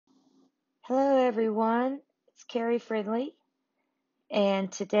Hello, everyone. It's Cary Fridley, and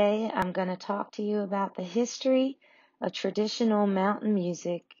today I'm going to talk to you about the history of traditional mountain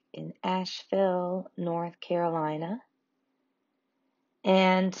music in Asheville, North Carolina,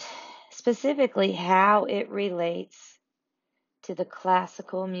 and specifically how it relates to the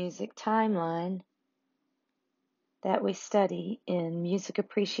classical music timeline that we study in music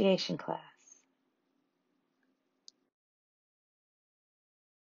appreciation class.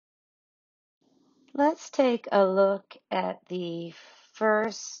 Let's take a look at the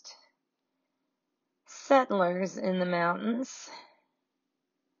first settlers in the mountains.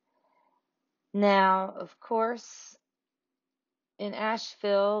 Now, of course, in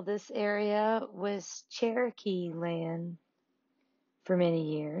Asheville, this area was Cherokee land for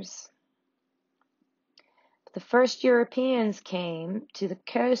many years. The first Europeans came to the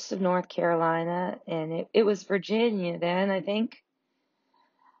coast of North Carolina, and it was Virginia then, I think.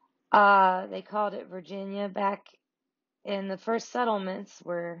 They called it Virginia back, and the first settlements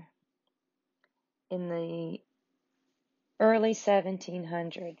were in the early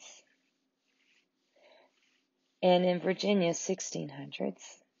 1700s, and in Virginia, 1600s.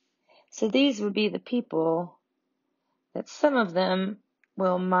 So these would be the people that some of them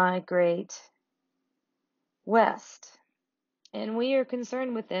will migrate west. And we are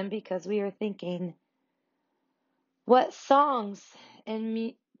concerned with them because we are thinking, what songs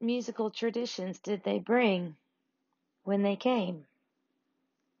and musical traditions did they bring when they came?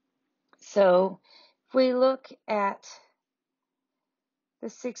 So if we look at the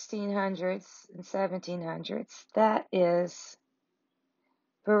 1600s and 1700s, that is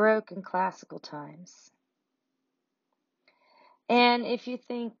Baroque and classical times. And if you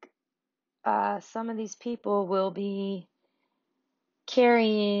think some of these people will be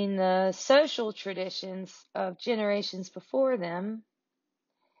carrying the social traditions of generations before them,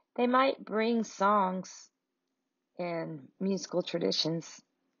 they might bring songs and musical traditions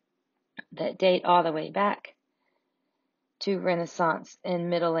that date all the way back to Renaissance and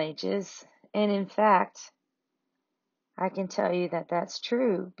Middle Ages. And in fact, I can tell you that that's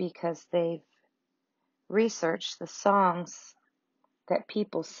true because they've researched the songs that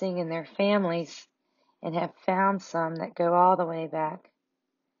people sing in their families and have found some that go all the way back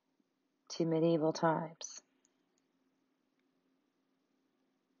to medieval times.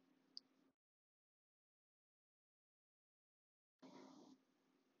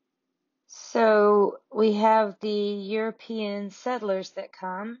 So we have the European settlers that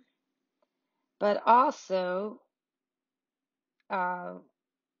come, but also in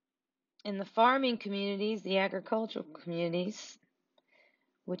the farming communities, the agricultural communities,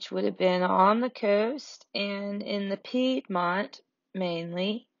 which would have been on the coast and in the Piedmont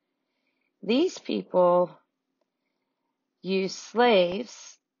mainly, these people used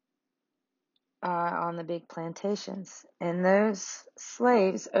slaves on the big plantations. And those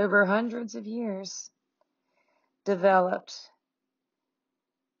slaves, over hundreds of years, developed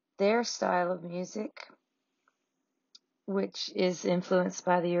their style of music, which is influenced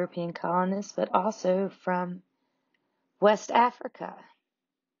by the European colonists, but also from West Africa.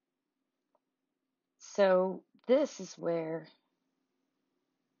 So this is where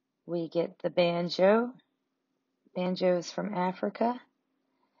we get the banjo. Banjo is from Africa.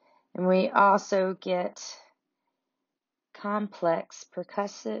 And we also get complex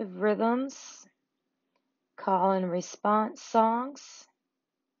percussive rhythms, call and response songs,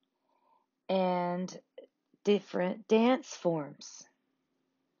 and different dance forms.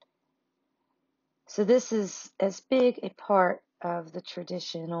 So this is as big a part of the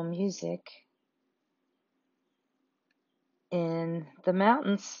traditional music in the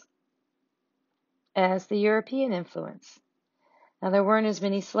mountains as the European influence. Now, there weren't as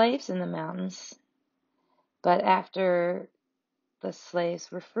many slaves in the mountains, but after the slaves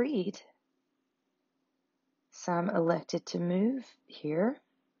were freed, some elected to move here,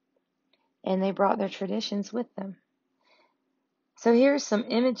 and they brought their traditions with them. So here's some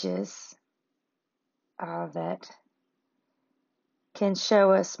images that can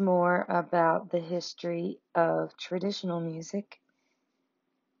show us more about the history of traditional music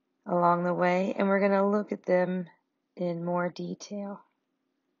along the way, and we're going to look at them in more detail.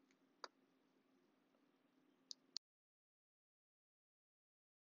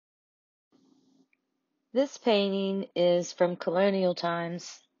 This painting is from colonial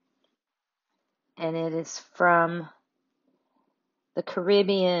times, and it is from the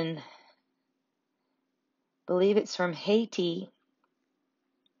Caribbean. I believe it's from Haiti.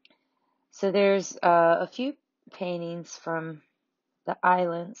 So there's a few paintings from the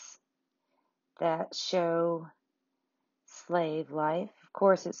islands that show slave life. Of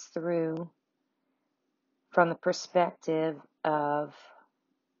course, it's through from the perspective of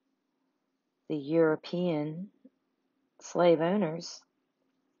the European slave owners.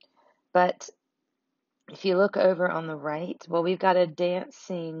 But if you look over on the right, well, we've got a dance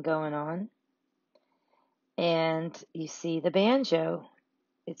scene going on, and you see the banjo.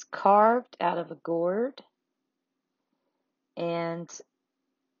 It's carved out of a gourd, and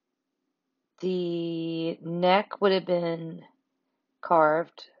the neck would have been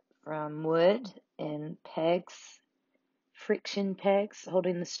carved from wood and pegs, friction pegs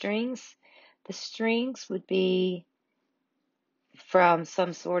holding the strings. The strings would be from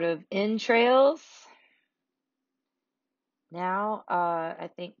some sort of entrails. Now, I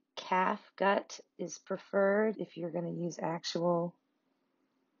think calf gut is preferred if you're going to use actual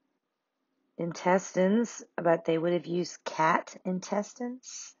intestines, but they would have used cat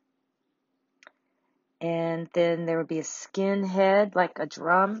intestines. And then there would be a skin head, like a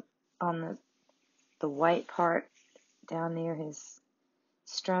drum, on the white part down near his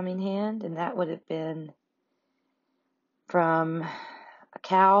strumming hand, and that would have been from a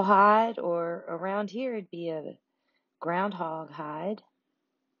cow hide, or around here it'd be a groundhog hide.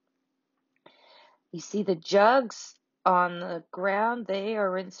 You see the jugs on the ground, they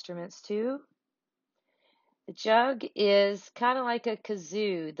are instruments too. The jug is kind of like a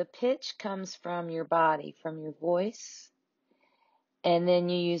kazoo. The pitch comes from your body, from your voice, and then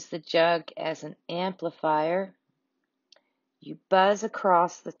you use the jug as an amplifier. You buzz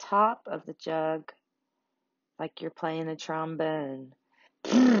across the top of the jug like you're playing a trombone.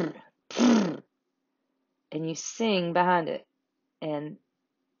 And you sing behind it. And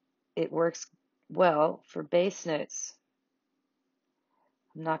it works well for bass notes.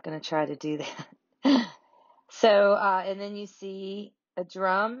 I'm not going to try to do that. So, and then you see a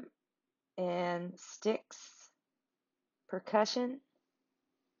drum and sticks, percussion.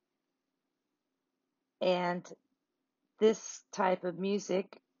 And this type of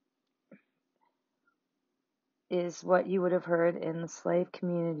music is what you would have heard in the slave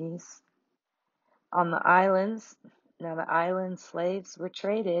communities on the islands. Now, the island slaves were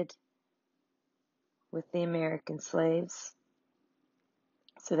traded with the American slaves,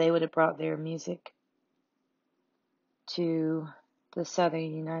 so they would have brought their music to the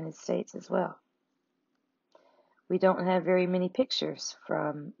southern United States as well. We don't have very many pictures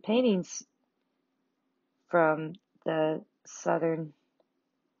from paintings from the southern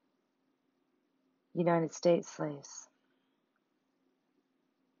United States slaves.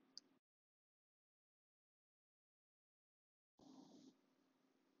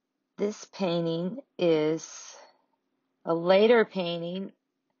 This painting is a later painting,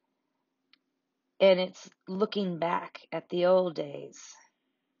 and it's looking back at the old days.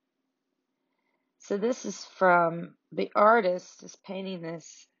 So this is from the artist is painting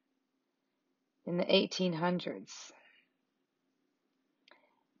this in the 1800s.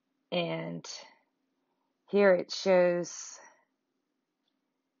 And here it shows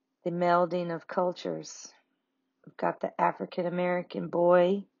the melding of cultures. We've got the African American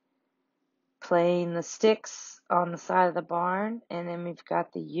boy playing the sticks on the side of the barn, and then we've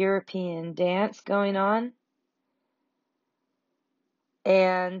got the European dance going on.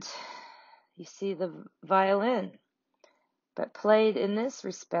 And you see the violin, but played in this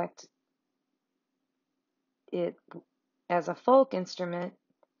respect, it as a folk instrument,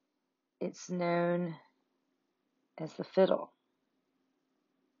 it's known as the fiddle.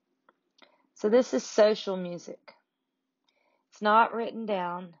 So this is social music. It's not written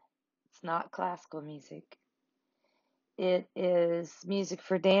down. It's not classical music. It is music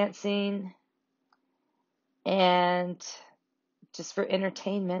for dancing and just for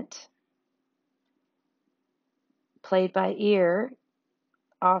entertainment, played by ear,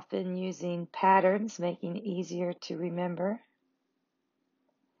 often using patterns, making it easier to remember.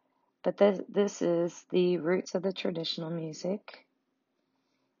 But this is the roots of the traditional music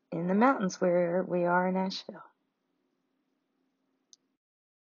in the mountains where we are in Asheville.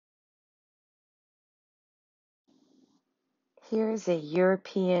 Here's a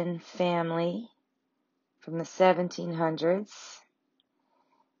European family from the 1700s,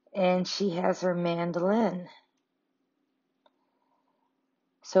 and she has her mandolin.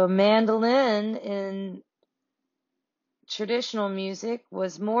 So a mandolin in traditional music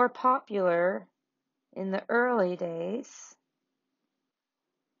was more popular in the early days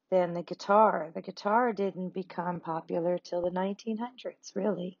than the guitar. The guitar didn't become popular till the 1900s,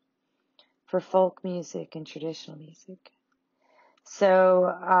 really, for folk music and traditional music.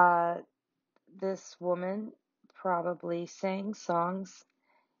 So this woman probably sang songs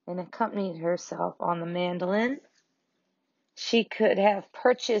and accompanied herself on the mandolin. She could have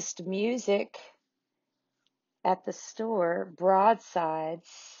purchased music at the store broadsides,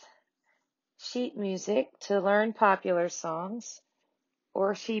 sheet music to learn popular songs,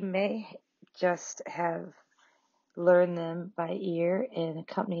 or she may just have learned them by ear and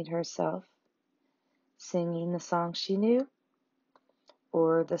accompanied herself, singing the songs she knew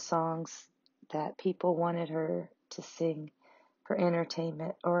or the songs that people wanted her to sing for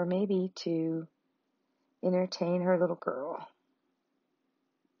entertainment, or maybe to entertain her little girl.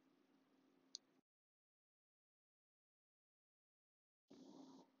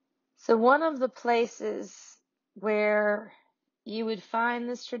 So one of the places where you would find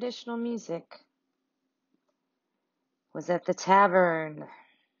this traditional music was at the tavern.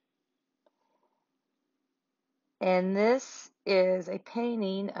 And this is a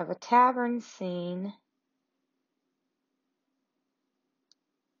painting of a tavern scene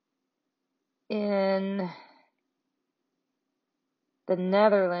in the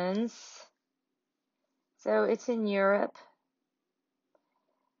Netherlands. So it's in Europe,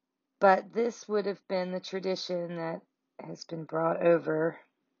 but this would have been the tradition that has been brought over.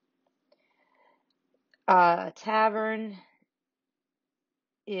 A tavern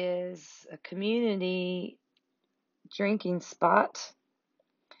is a community drinking spot,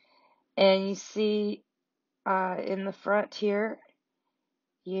 and you see in the front here,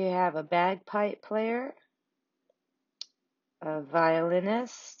 you have a bagpipe player, a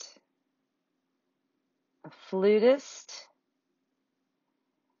violinist, a flutist,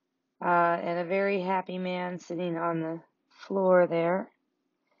 and a very happy man sitting on the floor there.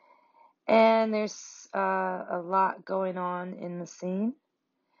 And there's a lot going on in the scene.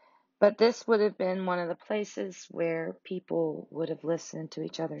 But this would have been one of the places where people would have listened to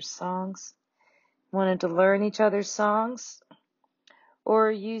each other's songs, wanted to learn each other's songs,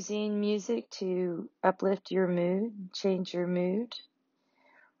 or using music to uplift your mood, change your mood,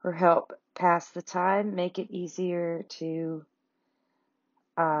 or help pass the time, make it easier to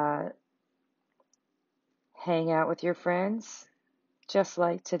hang out with your friends, just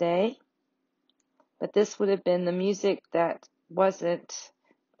like today. But this would have been the music that wasn't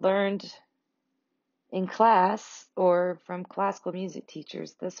learned in class or from classical music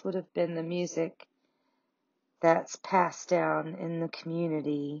teachers. This would have been the music that's passed down in the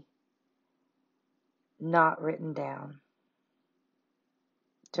community, not written down,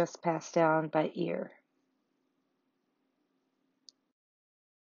 just passed down by ear.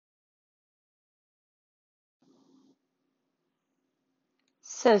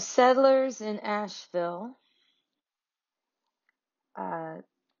 So settlers in Asheville,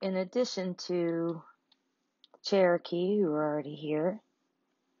 in addition to Cherokee, who are already here,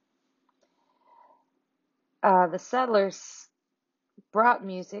 the settlers brought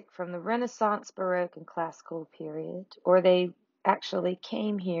music from the Renaissance, Baroque, and Classical period, or they actually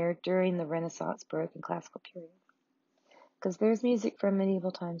came here during the Renaissance, Baroque, and Classical period, because there's music from medieval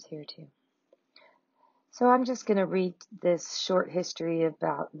times here too. So I'm just going to read this short history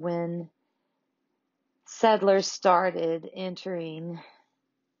about when settlers started entering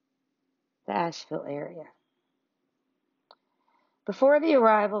the Asheville area. Before the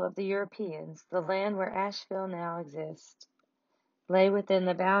arrival of the Europeans, the land where Asheville now exists lay within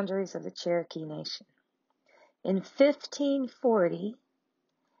the boundaries of the Cherokee Nation. In 1540,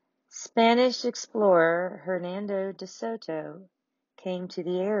 Spanish explorer Hernando de Soto came to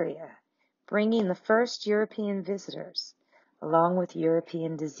the area, bringing the first European visitors, along with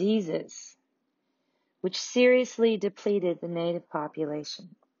European diseases, which seriously depleted the native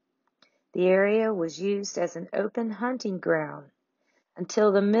population. The area was used as an open hunting ground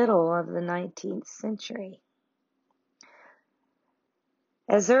until the middle of the 19th century.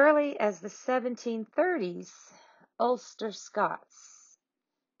 As early as the 1730s, Ulster Scots,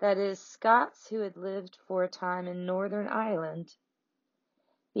 that is, Scots who had lived for a time in Northern Ireland,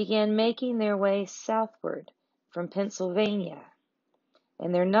 began making their way southward from Pennsylvania,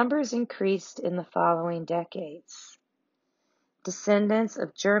 and their numbers increased in the following decades. Descendants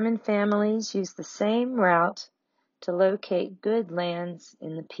of German families used the same route to locate good lands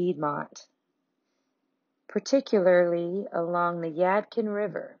in the Piedmont, particularly along the Yadkin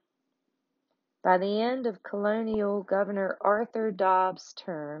River. By the end of colonial Governor Arthur Dobbs'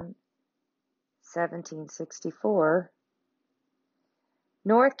 term, 1764,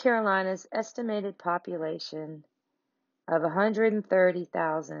 North Carolina's estimated population of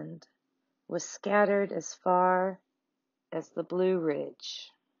 130,000 was scattered as far as the Blue Ridge.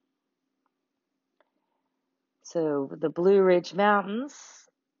 So the Blue Ridge Mountains,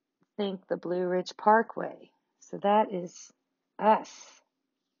 think the Blue Ridge Parkway. So that is us.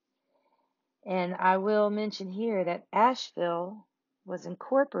 And I will mention here that Asheville was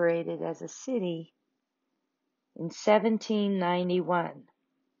incorporated as a city in 1791.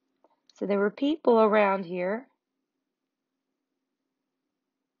 So there were people around here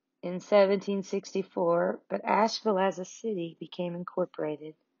in 1764, but Asheville as a city became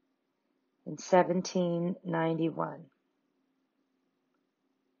incorporated in 1791.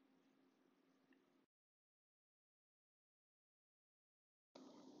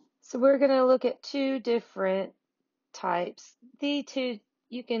 So we're going to look at two different types.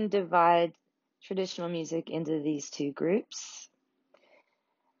 You can divide traditional music into these two groups: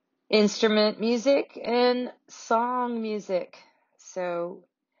 instrument music and song music. So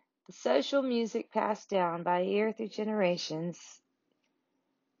the social music passed down by ear through generations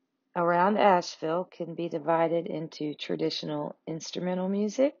around Asheville can be divided into traditional instrumental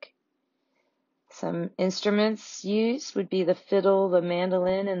music. Some instruments used would be the fiddle, the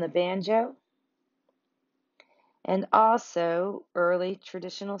mandolin, and the banjo, and also early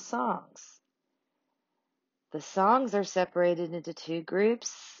traditional songs. The songs are separated into two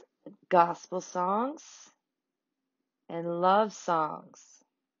groups: gospel songs and love songs.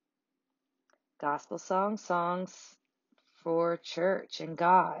 Gospel songs for church and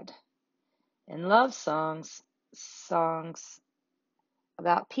God, and love songs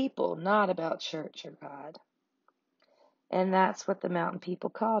about people, not about church or God. And that's what the mountain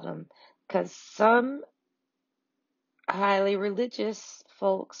people called them, because some highly religious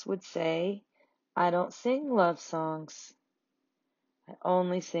folks would say, I don't sing love songs, I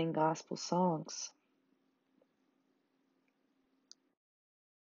only sing gospel songs.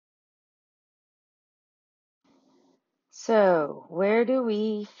 So, where do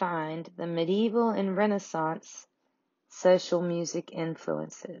we find the medieval and Renaissance social music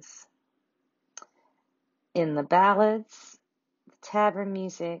influences? In the ballads, the tavern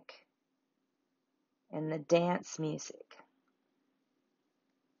music, and the dance music.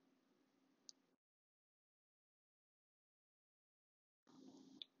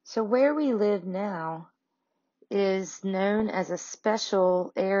 So where we live now is known as a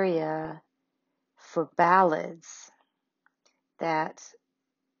special area for ballads that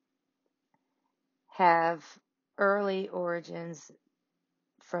have early origins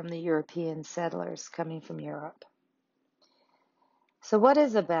from the European settlers coming from Europe. So what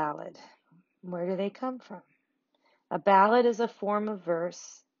is a ballad? Where do they come from? A ballad is a form of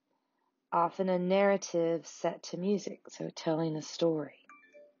verse, often a narrative set to music, so telling a story.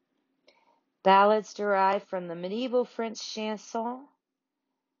 Ballads derive from the medieval French chanson,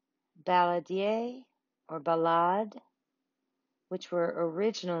 balladier, or ballade, which were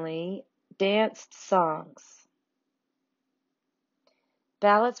originally danced songs.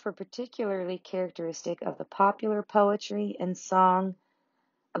 Ballads were particularly characteristic of the popular poetry and song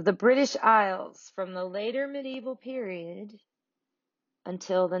of the British Isles from the later medieval period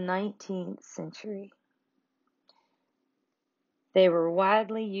until the 19th century. They were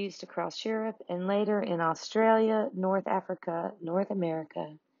widely used across Europe and later in Australia, North Africa, North America,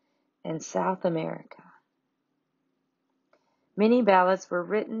 and South America. Many ballads were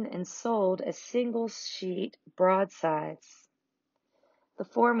written and sold as single-sheet broadsides. The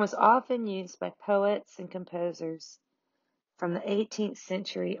form was often used by poets and composers from the 18th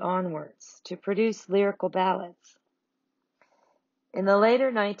century onwards to produce lyrical ballads. In the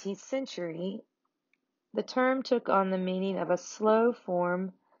later 19th century, the term took on the meaning of a slow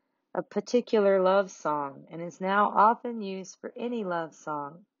form of particular love song and is now often used for any love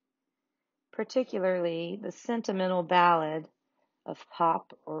song, particularly the sentimental ballad of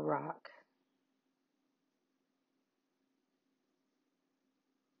pop or rock.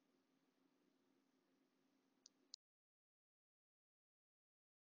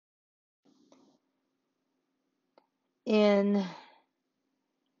 In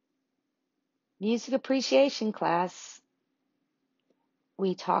music appreciation class,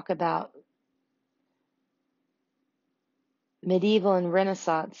 we talk about medieval and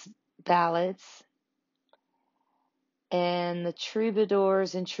Renaissance ballads and the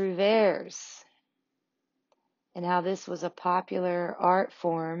troubadours and trouvères, and how this was a popular art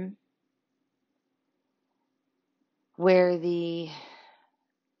form where the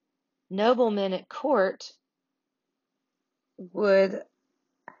noblemen at court would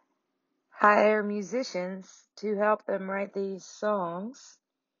hire musicians to help them write these songs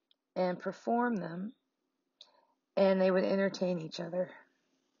and perform them, and they would entertain each other.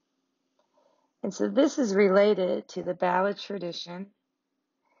 And so this is related to the ballad tradition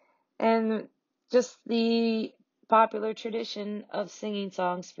and just the popular tradition of singing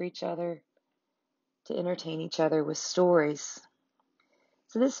songs for each other to entertain each other with stories.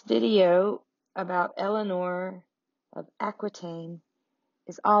 So this video about Eleanor of Aquitaine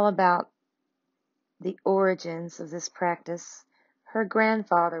is all about the origins of this practice, her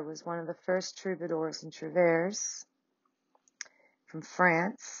grandfather was one of the first troubadours in Travers from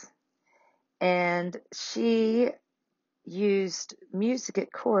France, and she used music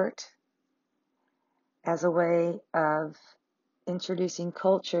at court as a way of introducing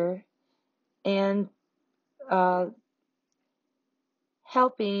culture and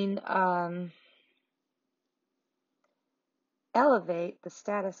helping elevate the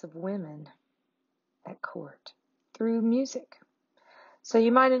status of women at court through music. So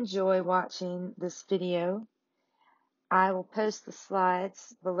you might enjoy watching this video. I will post the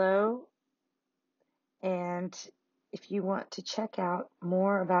slides below, and if you want to check out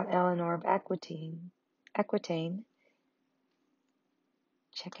more about Eleanor of Aquitaine,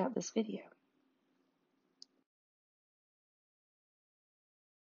 check out this video.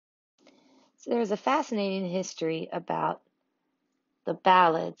 So there's a fascinating history about the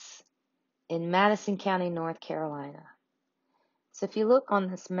ballads in Madison County, North Carolina. So if you look on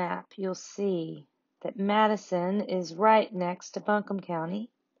this map, you'll see that Madison is right next to Buncombe County,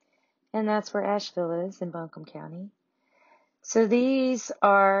 and that's where Asheville is, in Buncombe County. So these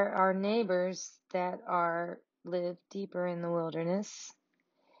are our neighbors that live deeper in the wilderness.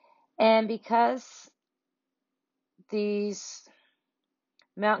 And because these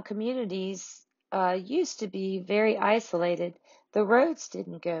mountain communities used to be very isolated, the roads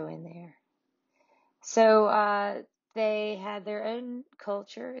didn't go in there. So they had their own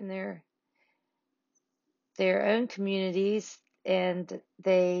culture and their own communities, and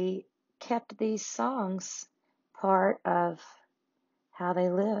they kept these songs part of how they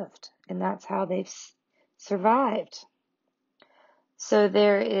lived, and that's how they've survived. So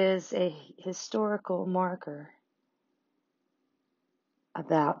there is a historical marker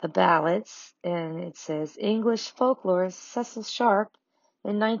about the ballads, and it says English folklorist Cecil Sharp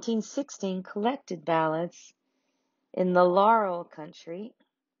in 1916 collected ballads in the Laurel country.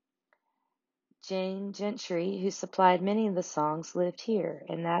 Jane Gentry, who supplied many of the songs, lived here,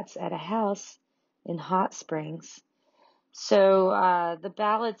 and that's at a house in Hot Springs. So the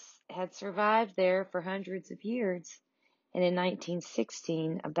ballads had survived there for hundreds of years, and in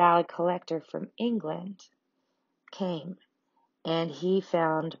 1916, a ballad collector from England came, and he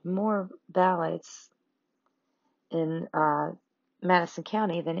found more ballads in Madison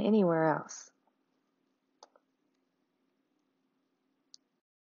County than anywhere else.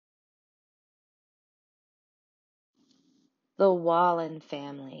 The Wallen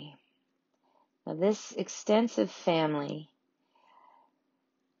family. Now, this extensive family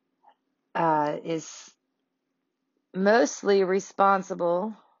is mostly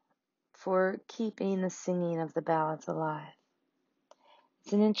responsible for keeping the singing of the ballads alive.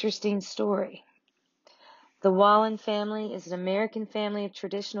 It's an interesting story. The Wallen family is an American family of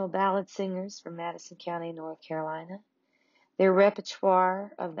traditional ballad singers from Madison County, North Carolina. Their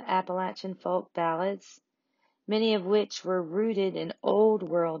repertoire of the Appalachian folk ballads, many of which were rooted in old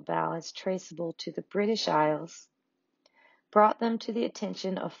world ballads traceable to the British Isles, brought them to the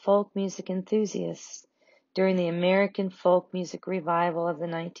attention of folk music enthusiasts during the American folk music revival of the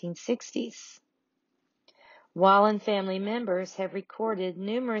 1960s. Wallen family members have recorded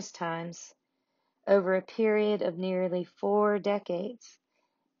numerous times over a period of nearly 4 decades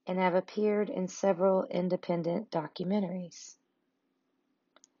and have appeared in several independent documentaries.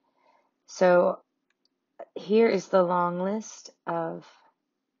 So here is the long list of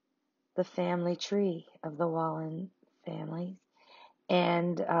the family tree of the Wallen family.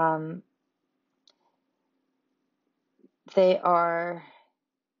 And they are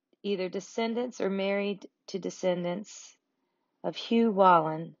either descendants or married to descendants of Hugh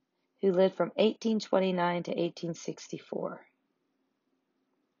Wallen, who lived from 1829 to 1864.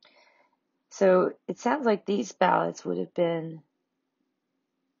 So it sounds like these ballads would have been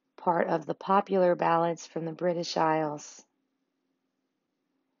part of the popular ballads from the British Isles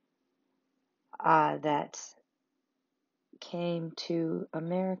that came to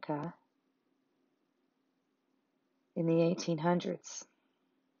America in the 1800s.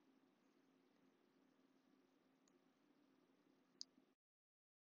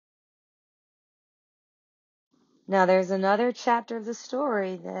 Now there's another chapter of the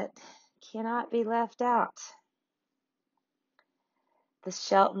story that cannot be left out. The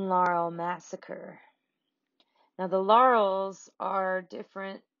Shelton Laurel Massacre. Now the Laurels are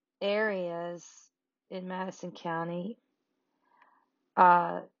different areas in Madison County.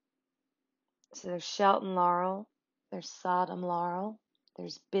 So there's Shelton Laurel, there's Sodom Laurel,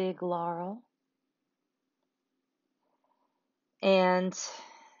 there's Big Laurel. And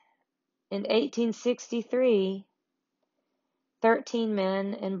in 1863, 13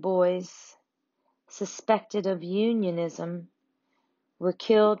 men and boys suspected of Unionism were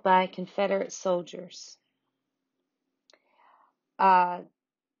killed by Confederate soldiers. Now,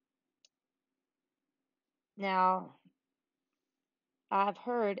 I've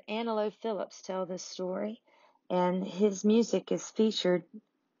heard Antelope Phillips tell this story, and his music is featured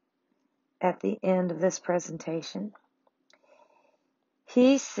at the end of this presentation.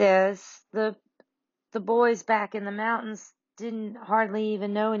 He says the boys back in the mountains didn't hardly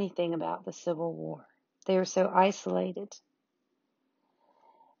even know anything about the Civil War. They were so isolated.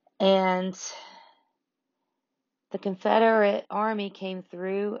 And the Confederate Army came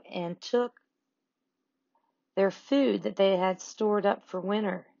through and took their food that they had stored up for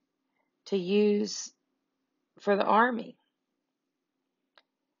winter to use for the army.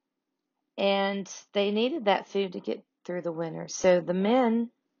 And they needed that food to get through the winter. So the men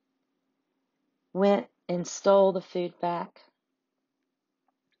went and stole the food back.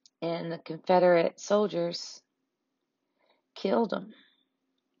 And the Confederate soldiers killed them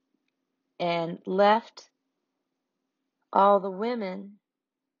and left all the women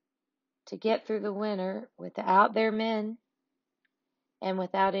to get through the winter without their men and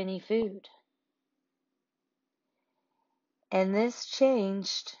without any food. And this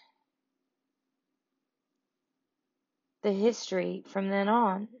changed the history from then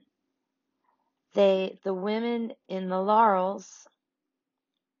on. The women in the Laurels,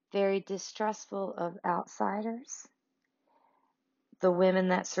 very distrustful of outsiders. The women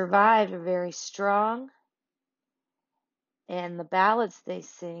that survived are very strong. And the ballads they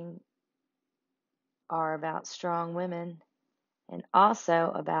sing are about strong women and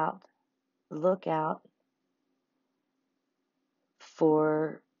also about look out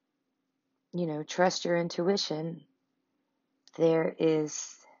for, trust your intuition. There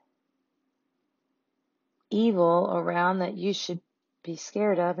is evil around that you should be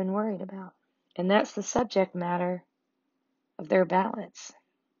scared of and worried about. And that's the subject matter of their ballads.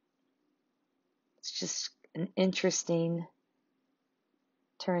 It's just an interesting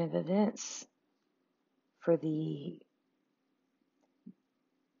turn of events for the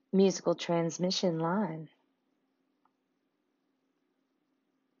musical transmission line.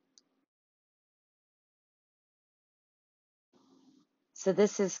 So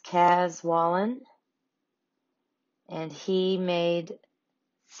this is Kaz Wallen, and he made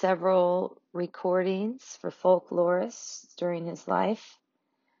several recordings for folklorists during his life.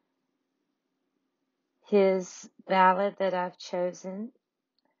 His ballad that I've chosen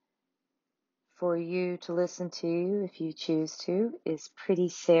for you to listen to, if you choose to, is Pretty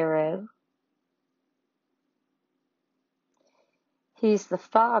Sarah. He's the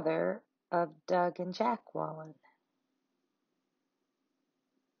father of Doug and Jack Wallen.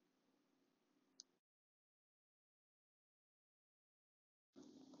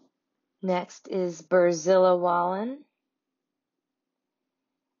 Next is Burzilla Wallen.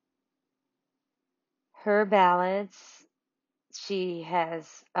 Her ballads, she has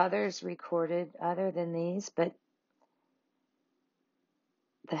others recorded other than these, but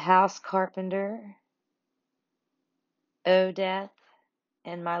The House Carpenter, O Death,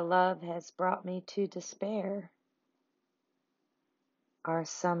 and My Love Has Brought Me to Despair are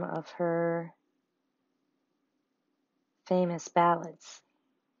some of her famous ballads.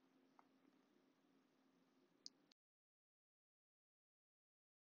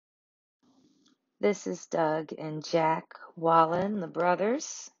 This is Doug and Jack Wallen, the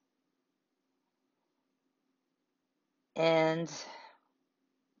brothers. And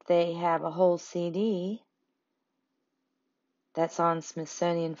they have a whole CD that's on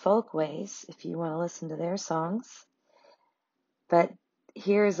Smithsonian Folkways if you want to listen to their songs. But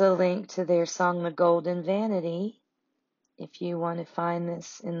here's a link to their song, The Golden Vanity, if you want to find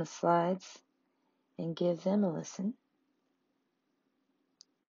this in the slides and give them a listen.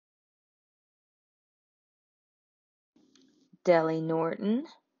 Deli Norton,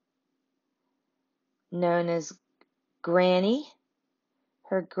 known as Granny.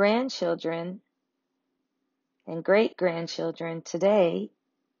 Her grandchildren and great-grandchildren today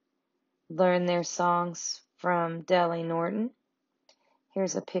learn their songs from Deli Norton.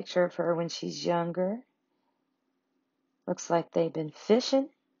 Here's a picture of her when she's younger. Looks like they've been fishing.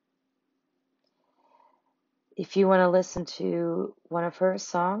 If you want to listen to one of her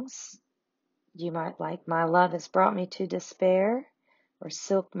songs, you might like My Love Has Brought Me to Despair or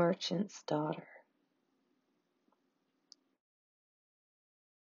Silk Merchant's Daughter.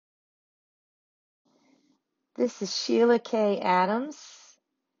 This is Sheila K. Adams,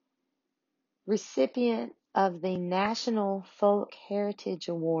 recipient of the National Folk Heritage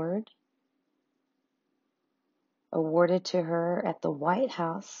Award, awarded to her at the White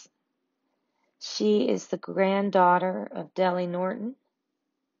House. She is the granddaughter of Deli Norton,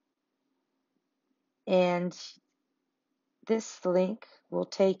 and this link will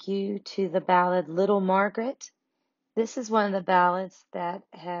take you to the ballad Little Margaret. This is one of the ballads that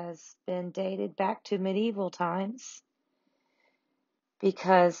has been dated back to medieval times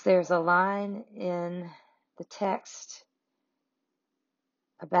because there's a line in the text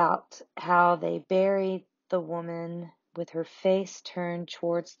about how they buried the woman with her face turned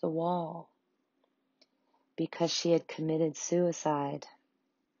towards the wall because she had committed suicide.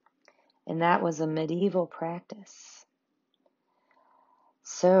 And that was a medieval practice.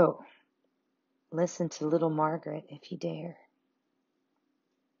 So, listen to Little Margaret if you dare.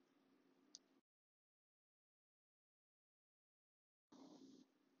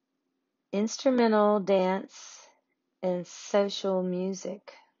 Instrumental dance and social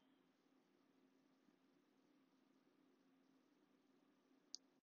music.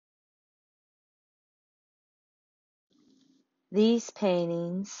 These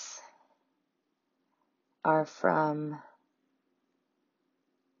paintings are from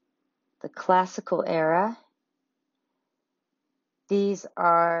the classical era. These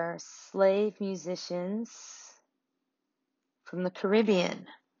are slave musicians from the Caribbean.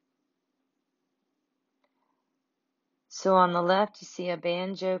 So on the left, you see a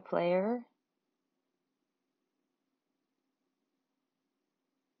banjo player.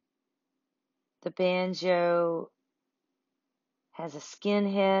 The banjo has a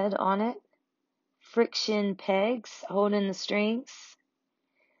skin head on it, friction pegs holding the strings.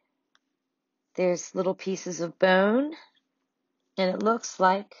 There's little pieces of bone, and it looks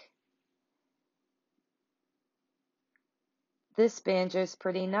like this banjo is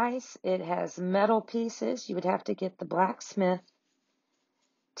pretty nice. It has metal pieces. You would have to get the blacksmith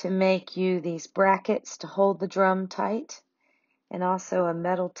to make you these brackets to hold the drum tight, and also a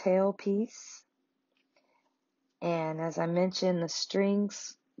metal tail piece. And as I mentioned, the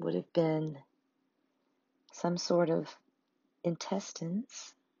strings would have been some sort of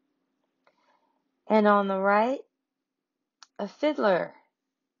intestines. And on the right, a fiddler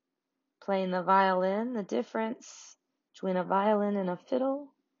playing the violin. The difference between a violin and a fiddle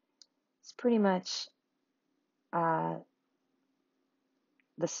is pretty much the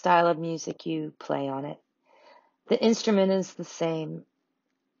style of music you play on it. The instrument is the same.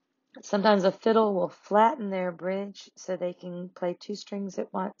 Sometimes a fiddle will flatten their bridge so they can play two strings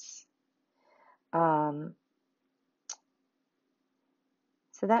at once. So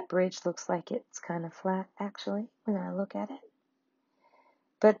that bridge looks like it's kind of flat, actually, when I look at it.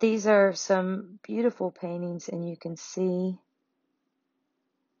 But these are some beautiful paintings, and you can see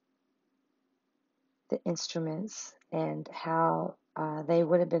the instruments and how they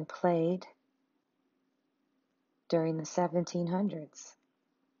would have been played during the 1700s.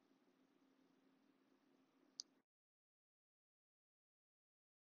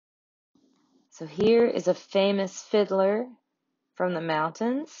 So here is a famous fiddler from the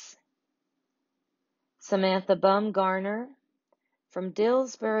mountains, Samantha Bumgarner from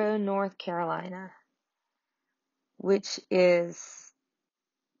Dillsboro, North Carolina, which is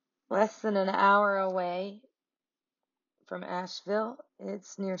less than an hour away from Asheville.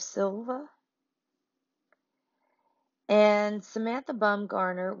 It's near Silva. And Samantha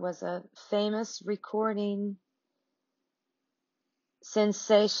Bumgarner was a famous recording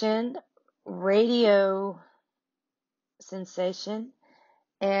sensation, radio sensation,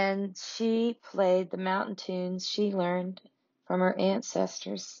 and she played the mountain tunes she learned from her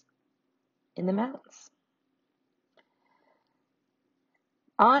ancestors in the mountains.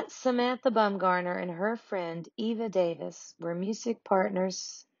 Aunt Samantha Bumgarner and her friend Eva Davis were music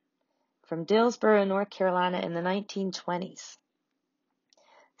partners from Dillsboro, North Carolina in the 1920s.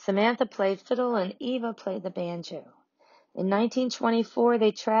 Samantha played fiddle and Eva played the banjo. In 1924,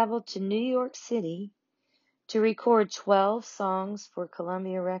 they traveled to New York City to record 12 songs for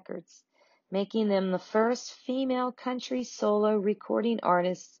Columbia Records, making them the first female country solo recording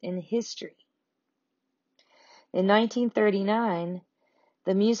artists in history. In 1939,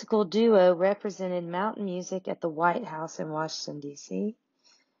 the musical duo represented mountain music at the White House in Washington, D.C.,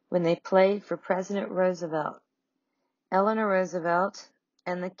 when they played for President Roosevelt, Eleanor Roosevelt,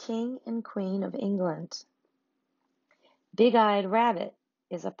 and the King and Queen of England. Big-Eyed Rabbit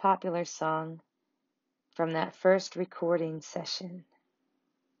is a popular song from that first recording session.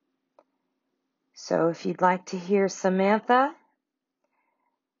 So if you'd like to hear Samantha,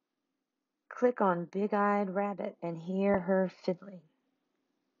 click on Big-Eyed Rabbit and hear her fiddling.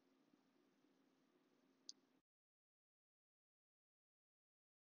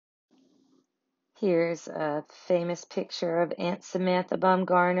 Here's a famous picture of Aunt Samantha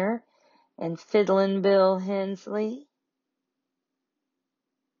Bumgarner and Fiddlin' Bill Hensley.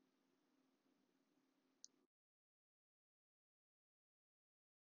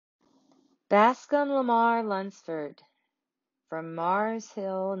 Bascom Lamar Lunsford from Mars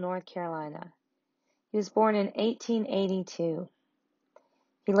Hill, North Carolina. He was born in 1882.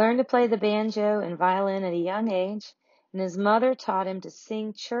 He learned to play the banjo and violin at a young age, and his mother taught him to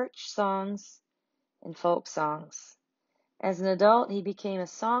sing church songs and folk songs. As an adult, he became a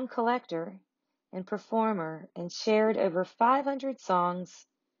song collector and performer and shared over 500 songs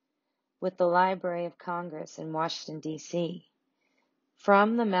with the Library of Congress in Washington, D.C.,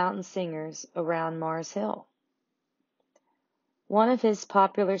 from the mountain singers around Mars Hill. One of his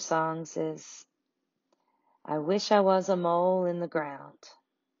popular songs is I Wish I Was a Mole in the Ground.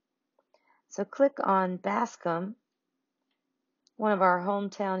 So click on Bascom, one of our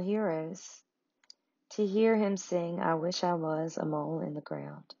hometown heroes, to hear him sing I Wish I Was a Mole in the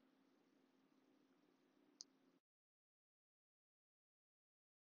Ground.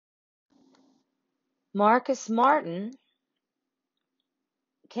 Marcus Martin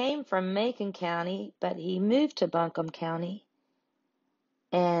came from Macon County, but he moved to Buncombe County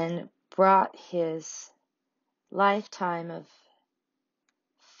and brought his lifetime of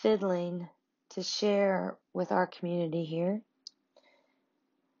fiddling to share with our community here.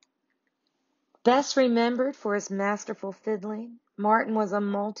 Best remembered for his masterful fiddling, Martin was a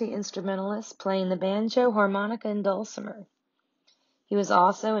multi-instrumentalist playing the banjo, harmonica, and dulcimer. He was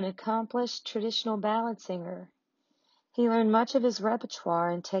also an accomplished traditional ballad singer. He learned much of his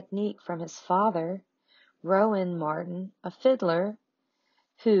repertoire and technique from his father, Rowan Martin, a fiddler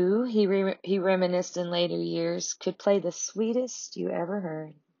who, he reminisced in later years, could play the sweetest you ever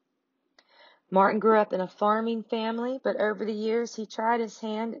heard. Martin grew up in a farming family, but over the years he tried his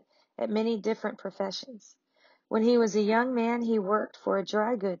hand at many different professions. When he was a young man, he worked for a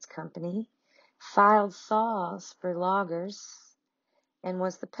dry goods company, filed saws for loggers, and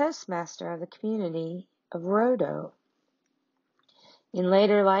was the postmaster of the community of Rodo. In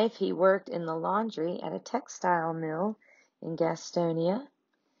later life, he worked in the laundry at a textile mill in Gastonia,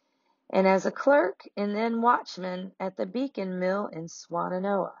 and as a clerk and then watchman at the Beacon Mill in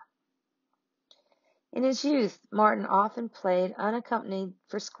Swannanoa. In his youth, Martin often played unaccompanied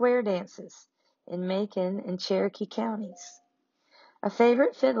for square dances in Macon and Cherokee counties. A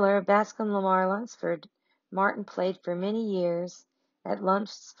favorite fiddler of Bascom Lamar Lunsford, Martin played for many years at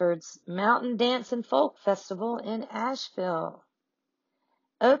Lunsford's Mountain Dance and Folk Festival in Asheville,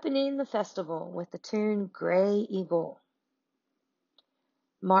 opening the festival with the tune Gray Eagle.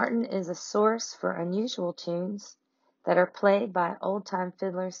 Martin is a source for unusual tunes that are played by old-time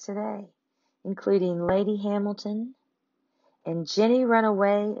fiddlers today, including Lady Hamilton and Jenny Run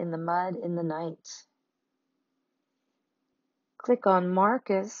Away in the Mud in the Night. Click on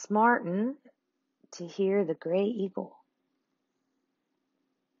Marcus Martin to hear the Gray Eagle.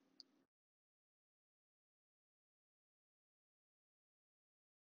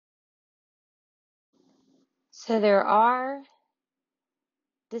 So there are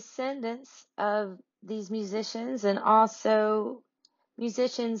descendants of these musicians and also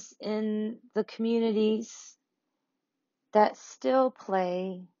musicians in the communities that still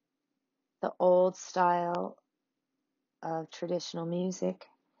play the old style of traditional music.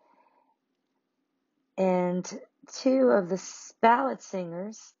 And two of the ballad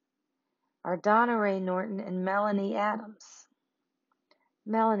singers are Donna Ray Norton and Melanie Adams.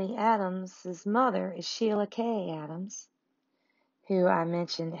 Melanie Adams' mother is Sheila Kay Adams, who I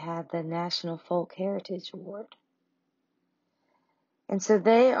mentioned had the National Folk Heritage Award. And so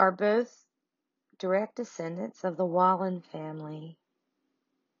they are both direct descendants of the Wallen family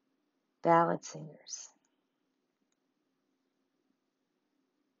ballad singers.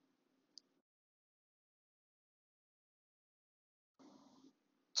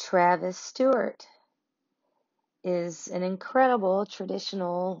 Travis Stewart is an incredible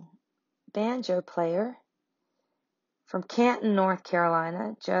traditional banjo player from Canton, North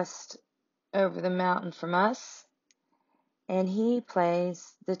Carolina, just over the mountain from us. And he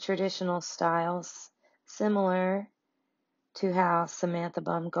plays the traditional styles similar to how Samantha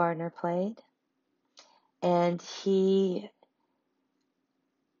Bumgardner played. And he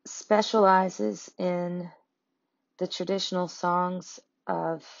specializes in the traditional songs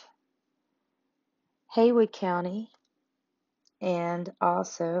of Haywood County and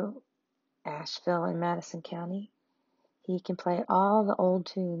also Asheville and Madison County. He can play all the old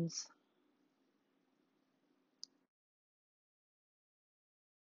tunes.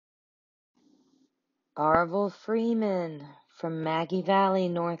 Arvil Freeman from Maggie Valley,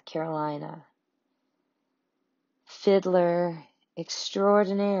 North Carolina. Fiddler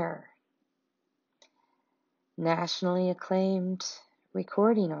extraordinaire. nationally acclaimed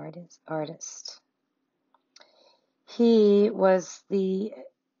recording artist. He was the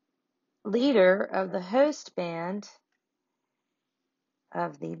leader of the host band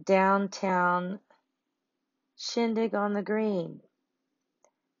of the downtown Shindig on the Green,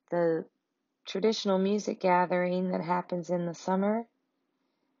 the traditional music gathering that happens in the summer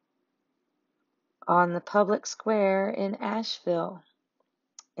on the public square in Asheville.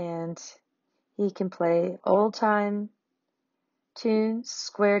 And he can play old-time tunes,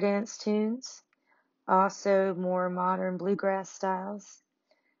 square dance tunes, also more modern bluegrass styles.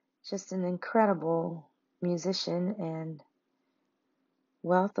 Just an incredible musician and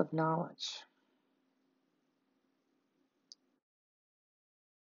wealth of knowledge.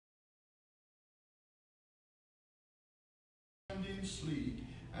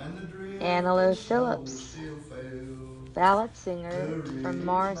 Antelope Phillips, ballad singer from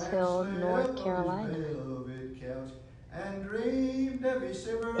Mars Hill, North Carolina.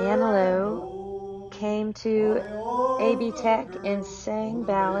 Antelope came to AB Tech and sang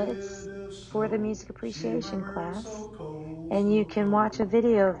ballads for the music appreciation class, and you can watch a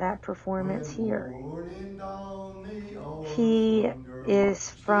video of that performance here. He is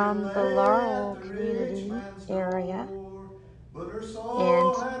from the Laurel community area,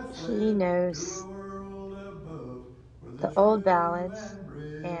 and he knows the old ballads,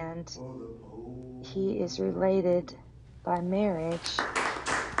 and he is related by marriage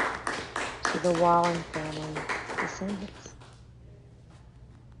to the Wallen family descendants.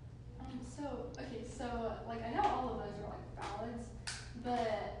 Like, I know all of those are like ballads,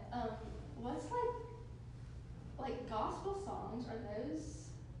 but what's like gospel songs? Are those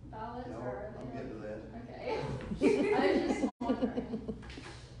ballads No, or are they? I'm getting to that. Okay. I was just wondering.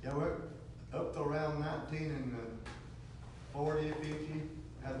 Yeah, we're up to around 19 and 40, 50,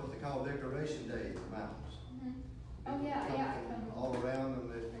 had what they call Decoration Day in the mountains. Mm-hmm. Oh People yeah, come yeah. from all around, and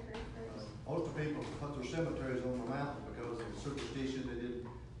most of the people put their cemeteries on the mountain because of superstition.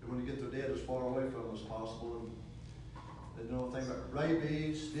 They want to get their dead as far away from them as possible. And they didn't know anything about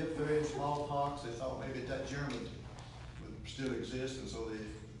rabies, diphtheria, smallpox. They thought maybe that germ would still exist, and so they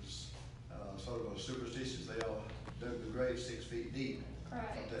sort of a superstitious. They all dug the grave 6 feet deep. Right.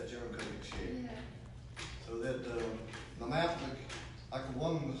 Thought that germ couldn't escape. Yeah. So that the mountain, like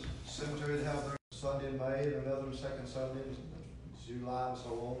one cemetery they have there Sunday in May, and another second Sunday in July, and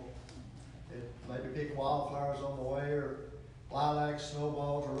so on. It maybe pick wildflowers on the way, or lilacs,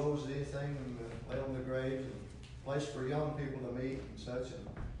 snowballs, or roses, anything, and lay on the grave. And place for young people to meet and such. And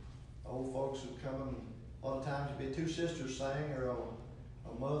old folks would come, and a lot of times it'd be 2 sisters sang, or a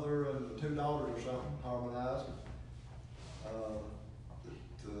mother and 2 daughters or something harmonized.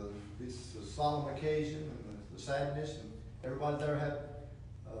 It's a solemn occasion, and the sadness, and everybody there had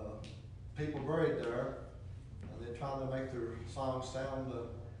people buried there, and they're trying to make their songs sound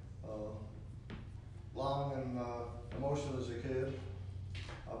long and emotional as they could.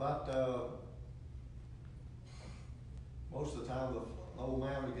 About most of the time, the old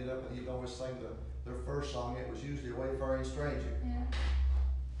man would get up and he'd always sing their first song. It was usually a Wayfaring Stranger. Yeah.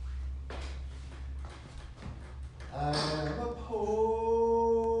 I am a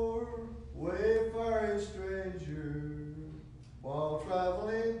poor wayfaring stranger while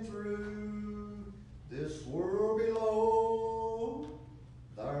traveling through this world below.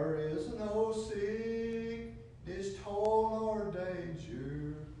 There is no sickness, toil, nor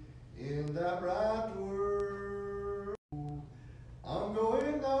danger in that bright world. I'm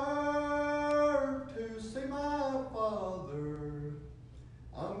going there to see my Father.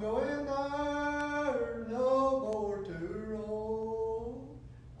 I'm going there no more to roam.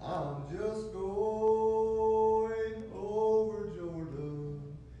 I'm just going over Jordan.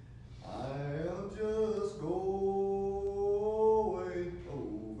 I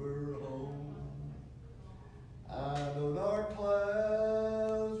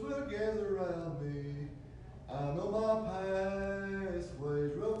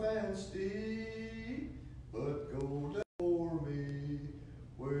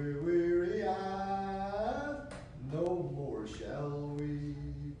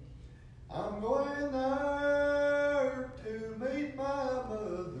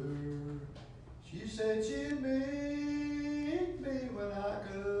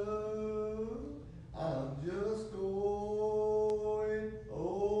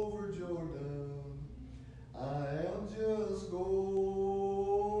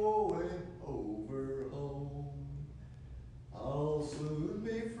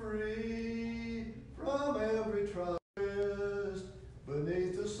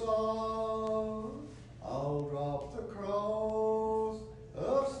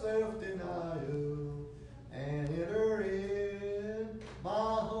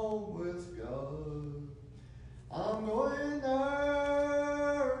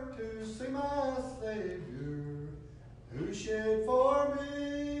for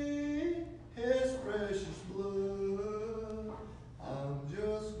me His precious blood. I'm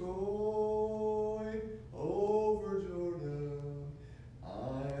just going over Jordan. I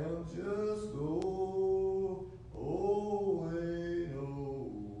am just going over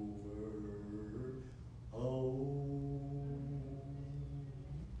home.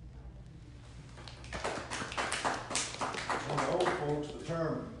 When the old folks, the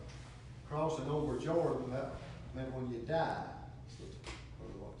term crossing over Jordan, that meant when you die.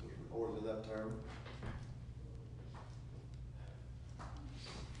 What the origin of that term.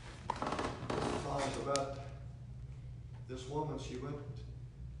 This song's about this woman. She went,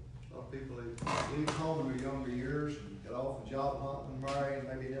 a lot of people, they leave home in their younger years and get off and job hunting and marry and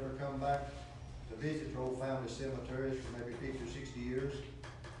maybe never come back to visit their old family cemeteries for maybe 50 or 60 years.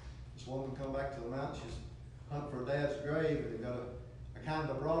 This woman come back to the mountain. She's hunting for her dad's grave, and they got a kind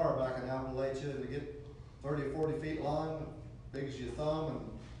of briar back in Appalachia, and they get 30 or 40 feet long, big as your thumb, and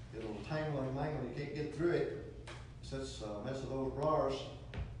it'll tangle and mangle, and you can't get through it. So that's a mess of those briars.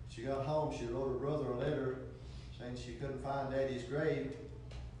 She got home, she wrote her brother a letter saying she couldn't find Daddy's grave.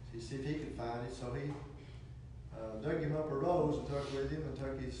 She see if he could find it, so he dug him up a rose and took with him and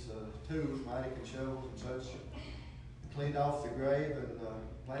took his tools, mattock and shovels and such, and cleaned off the grave and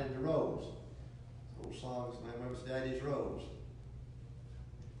planted the rose. The old song's name was Daddy's Rose.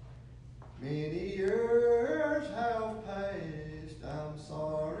 Many years have passed, I'm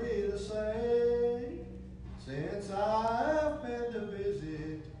sorry to say, since I've been to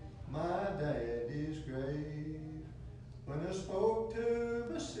visit my daddy's grave. When I spoke to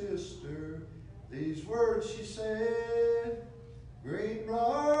my sister, these words she said, green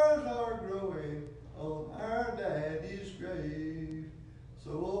briars are growing on our daddy's grave.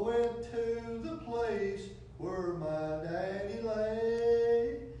 So I went to the place where my daddy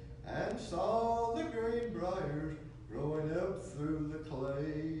lay and saw the green briars growing up through the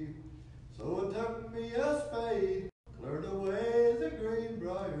clay. So it took me a spade, cleared away the green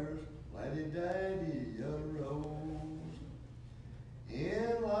briars, planted Daddy a rose.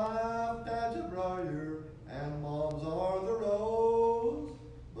 In life, Dad's a briar, and Mom's are the rose.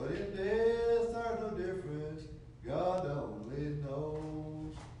 But in death, there's no difference, God only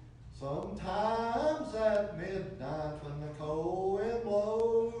knows. Sometimes at midnight, when the cold wind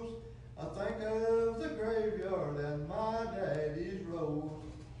blows, I think of the graveyard and my daddy's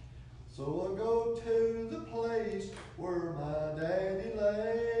rose. So I go to the place where my daddy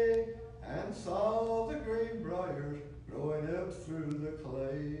lay and saw the green briars growing up through the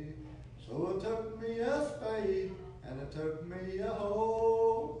clay. So it took me a spade and it took me a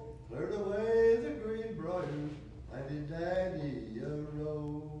hoe, cleared away the green briars, planted Daddy a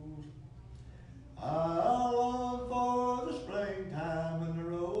rose. I long for the springtime when the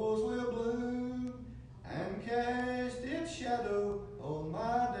rose will bloom and cast its shadow on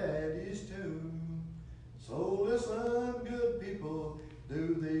my daddy's tomb. So listen, good people,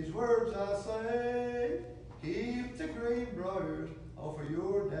 do these words I say. Keep the green briars off of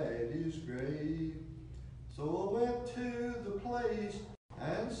your daddy's grave. So I went to the place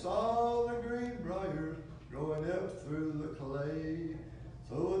and saw the green briars growing up through the clay.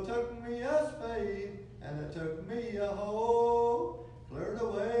 So it took me a spade and it took me a hoe, cleared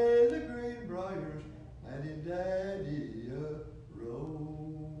away the green briars, planted Daddy a rose.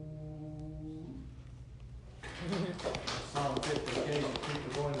 Psalm 50 occasion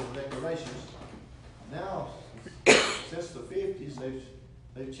people going to the decorations. Now, since the 50s,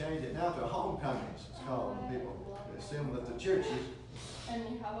 they've changed it now to homecomings. It's called. People assemble at the churches. And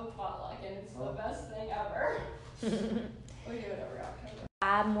you have a potluck, and it's the best thing ever. We do it every October.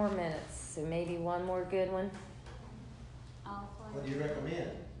 5 more minutes, so maybe one more good one. I'll play. What do you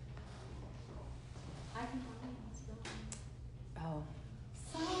recommend? I can play. Oh.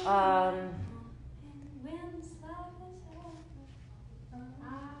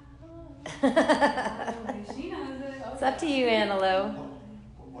 She knows it. It's up to you, Annalo.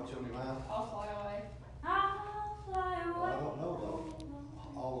 What's on your mind? I'll fly away. I'll fly Well, I away. don't know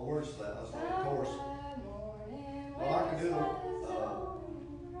though. All the words to that. That's like a chorus. Well, I can do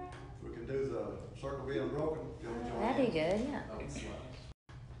we can do the circle being broken. That'd be good, yeah.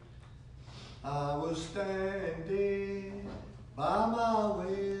 I was standing by my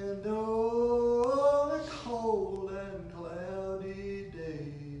window on a cold and cloudy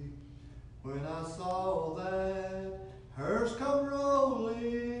day when I saw that hearse come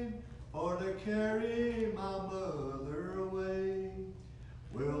rolling for to carry my mother away.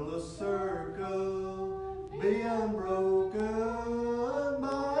 Will the circle be unbroken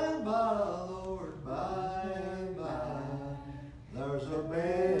by and by, Lord, by and by? There's a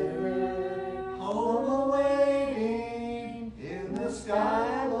better home awaiting in the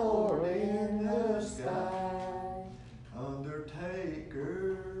sky, Lord, in the sky.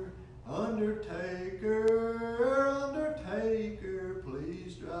 Undertaker, undertaker, undertaker,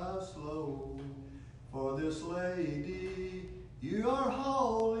 please drive slow. For this lady you are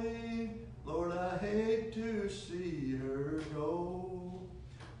hauling, Lord, I hate to see her go.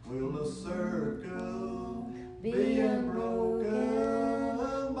 Will the circle be unbroken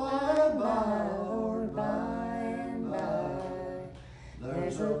by and by, Lord, by and by?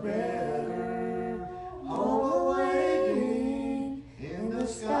 There's a better home awaiting in the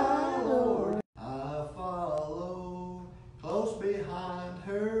sky, Lord. I follow close behind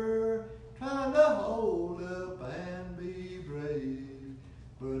her, trying to hold up and be brave.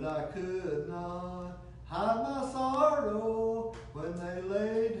 But I could not hide my sorrow when they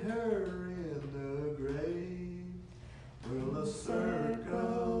laid her in the grave. Will the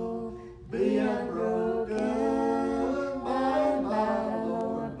circle be unbroken by and by,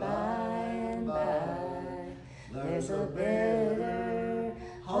 Lord, by and by? There's a better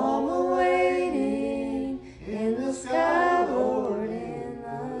home awaiting in the sky, Lord, in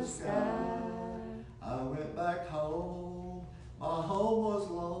the sky. I went back home, my home was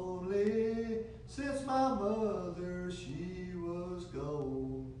lonely, since my mother, she was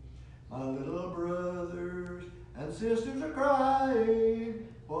gone. My little brothers and sisters are crying,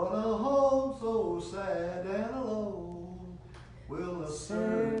 what a home so sad and alone. Will the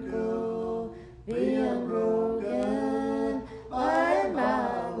circle be unbroken by and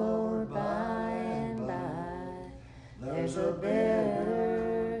by, Lord, by and by? There's a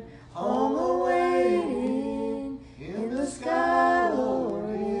better home awaiting in the sky,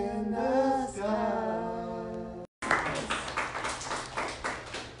 Lord, in the sky.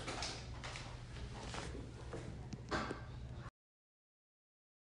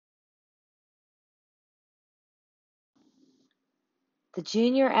 The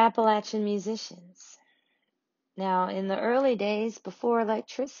Junior Appalachian Musicians. Now, in the early days before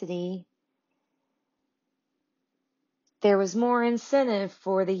electricity, there was more incentive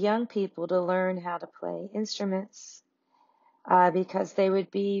for the young people to learn how to play instruments because they would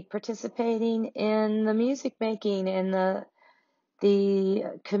be participating in the music making and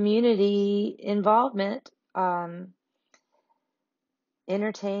the community involvement,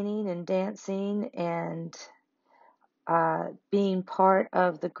 entertaining and dancing and being part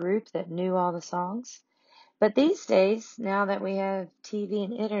of the group that knew all the songs. But these days, now that we have TV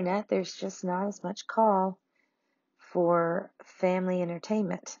and internet, there's just not as much call for family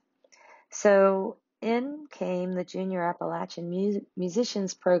entertainment. So in came the Junior Appalachian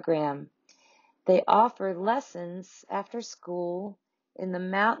Musicians Program. They offer lessons after school in the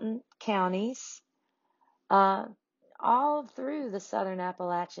mountain counties, all through the southern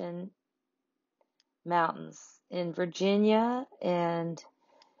Appalachian Mountains, in Virginia and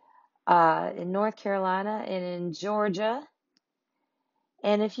in North Carolina and in Georgia.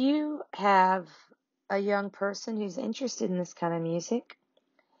 And if you have a young person who's interested in this kind of music,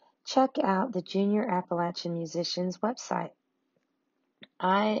 check out the Junior Appalachian Musicians website.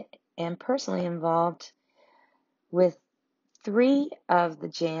 I am personally involved with 3 of the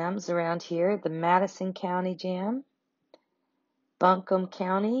jams around here: the Madison County Jam, Buncombe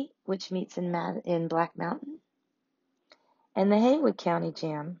County, which meets in Black Mountain, and the Haywood County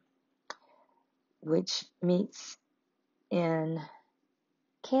Jam, which meets in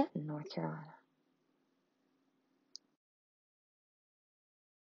Canton, North Carolina.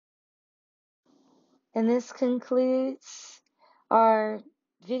 And this concludes our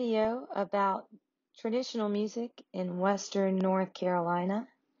video about traditional music in Western North Carolina.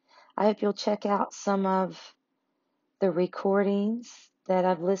 I hope you'll check out some of the recordings that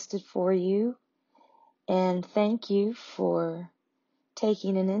I've listed for you. And thank you for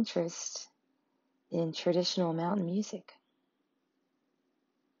taking an interest in traditional mountain music.